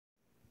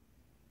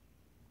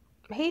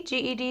Hey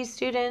GED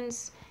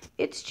students,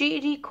 it's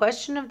GED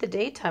question of the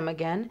day time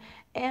again,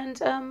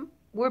 and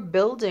we're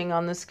building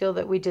on the skill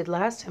that we did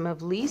last time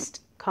of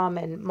least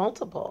common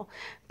multiple.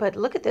 But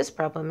look at this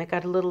problem, it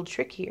got a little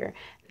trickier.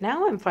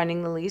 Now I'm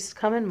finding the least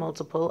common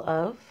multiple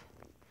of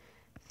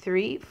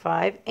 3,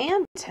 5,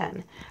 and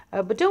 10.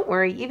 But don't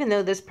worry, even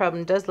though this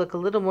problem does look a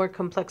little more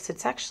complex,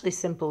 it's actually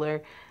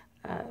simpler,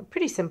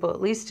 pretty simple,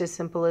 at least as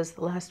simple as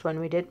the last one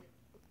we did.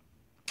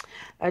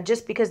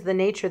 Just because of the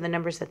nature of the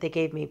numbers that they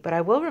gave me. But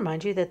I will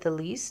remind you that the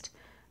least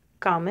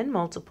common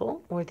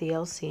multiple, or the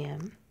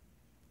LCM,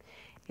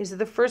 is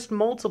the first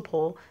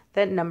multiple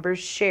that numbers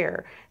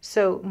share.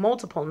 So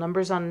multiple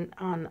numbers on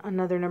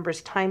another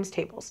number's times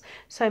tables.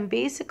 So I'm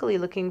basically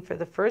looking for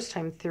the first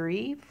time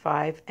 3,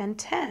 5, and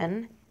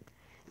 10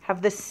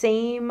 have the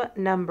same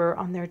number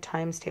on their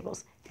times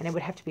tables. And it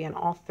would have to be on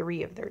all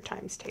three of their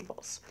times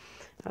tables.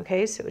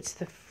 Okay, so it's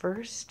the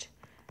first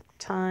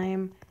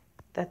time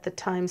that the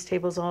times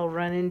tables all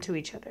run into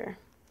each other.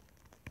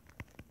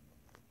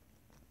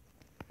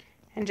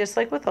 And just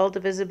like with all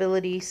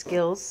divisibility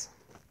skills,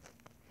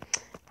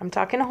 I'm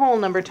talking whole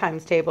number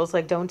times tables.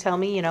 Like, don't tell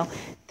me,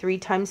 3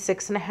 times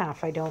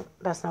 6.5.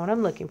 That's not what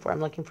I'm looking for. I'm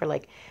looking for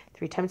like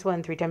 3 times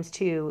 1, 3 times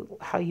 2,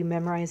 how you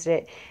memorized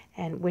it,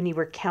 and when you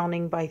were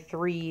counting by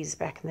threes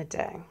back in the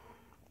day.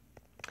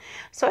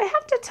 So I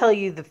have to tell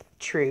you the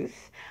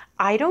truth.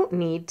 I don't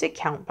need to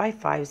count by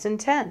 5s and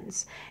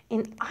 10s.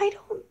 And I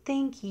don't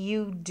think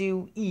you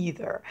do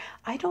either.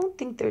 I don't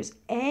think there's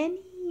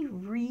any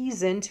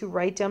reason to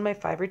write down my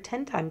 5 or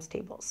 10 times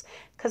tables,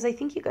 because I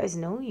think you guys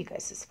know you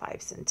guys'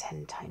 5s and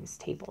 10 times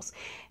tables.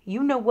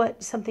 You know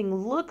what something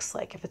looks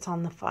like if it's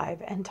on the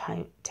 5 and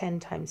 10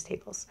 times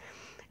tables.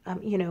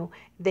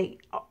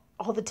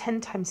 All the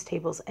 10 times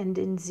tables end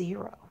in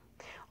 0.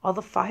 All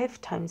the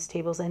 5 times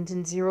tables end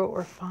in 0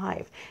 or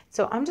 5.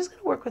 So I'm just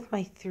going to work with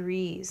my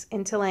 3s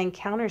until I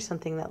encounter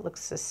something that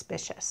looks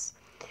suspicious.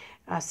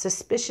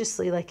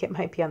 Suspiciously like it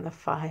might be on the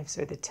 5s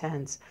or the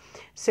 10s.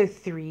 So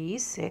 3,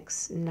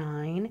 6,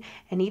 9,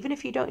 and even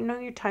if you don't know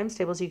your times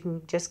tables, you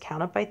can just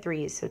count up by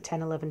 3s. So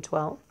 10, 11,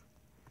 12,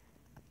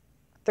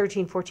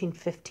 13, 14,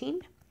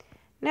 15.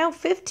 Now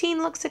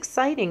 15 looks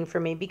exciting for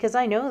me because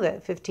I know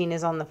that 15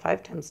 is on the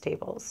 5 times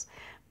tables.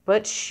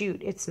 But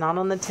shoot, it's not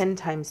on the 10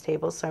 times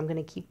table, so I'm going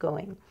to keep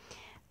going.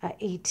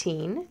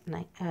 16,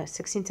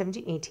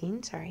 17,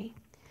 18, sorry.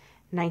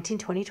 19,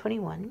 20,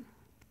 21.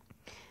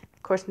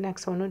 Of course, the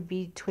next one would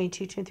be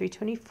 22, 23,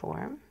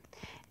 24.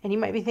 And you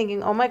might be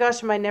thinking, oh my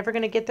gosh, am I never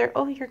going to get there?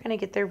 Oh, you're going to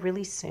get there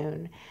really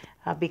soon,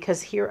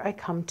 because here I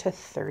come to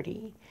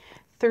 30.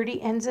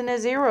 30 ends in a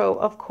 0.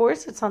 Of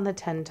course, it's on the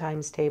 10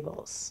 times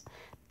tables.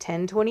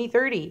 10, 20,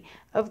 30.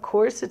 Of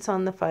course, it's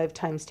on the 5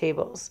 times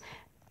tables.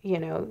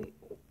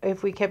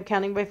 If we kept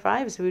counting by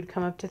 5s, we would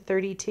come up to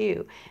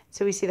 32.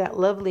 So we see that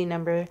lovely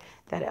number,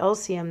 that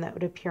LCM, that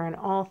would appear on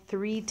all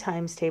 3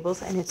 times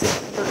tables, and it's the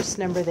first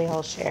number they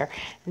all share.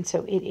 And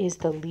so it is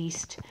the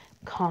least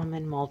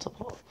common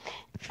multiple.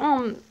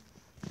 I'm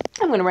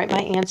going to write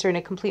my answer in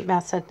a complete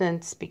math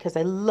sentence because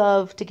I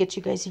love to get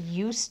you guys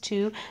used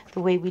to the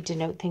way we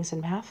denote things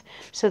in math.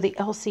 So the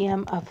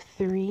LCM of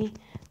 3,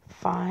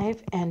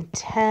 5, and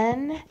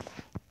 10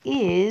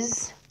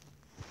 is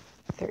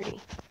 30.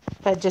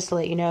 But just to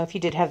let you know, if you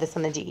did have this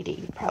on the GED,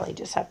 you probably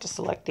just have to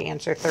select the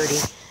answer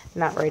 30,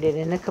 not write it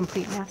in a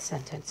complete math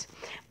sentence.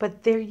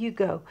 But there you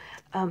go.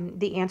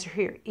 The answer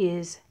here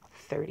is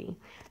 30.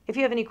 If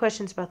you have any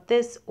questions about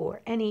this or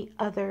any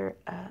other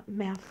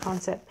math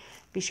concept,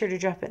 be sure to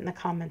drop it in the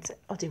comments.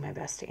 I'll do my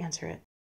best to answer it.